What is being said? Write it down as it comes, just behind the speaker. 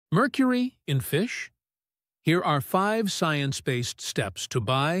Mercury in fish? Here are 5 science-based steps to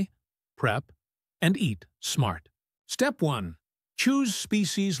buy, prep, and eat smart. Step 1. Choose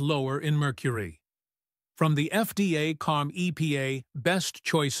species lower in mercury. From the FDA/EPA Best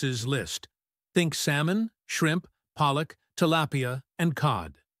Choices list, think salmon, shrimp, pollock, tilapia, and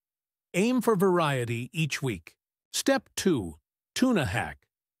cod. Aim for variety each week. Step 2. Tuna hack.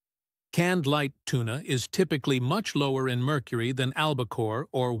 Canned light tuna is typically much lower in mercury than albacore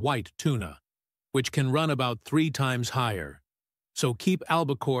or white tuna, which can run about 3 times higher. So keep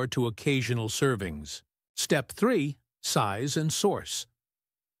albacore to occasional servings. Step 3. Size and source.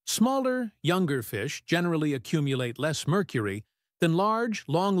 Smaller, younger fish generally accumulate less mercury than large,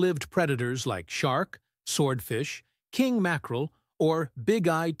 long-lived predators like shark, swordfish, king mackerel, or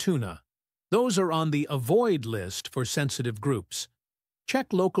big-eye tuna. Those are on the avoid list for sensitive groups.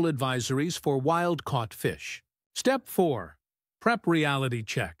 Check local advisories for wild-caught fish. Step 4. Prep reality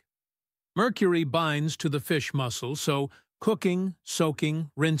check. Mercury binds to the fish muscle, so cooking,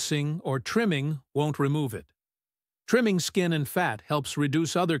 soaking, rinsing, or trimming won't remove it. Trimming skin and fat helps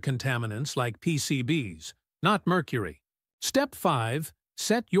reduce other contaminants like PCBs, not mercury. Step 5.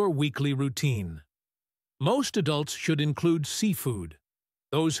 Set your weekly routine. Most adults should include seafood.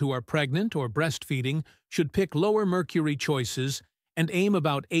 Those who are pregnant or breastfeeding should pick lower mercury choices and aim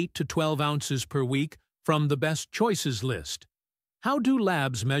about 8 to 12 ounces per week from the Best Choices list. How do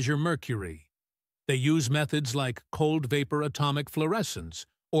labs measure mercury? They use methods like cold vapor atomic fluorescence,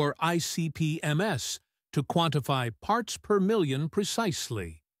 or ICP-MS, to quantify parts per million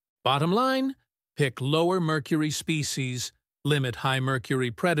precisely. Bottom line, pick lower mercury species, limit high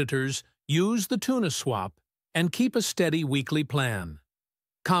mercury predators, use the tuna swap, and keep a steady weekly plan.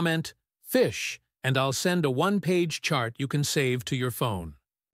 Comment "fish" and I'll send a 1-page chart you can save to your phone.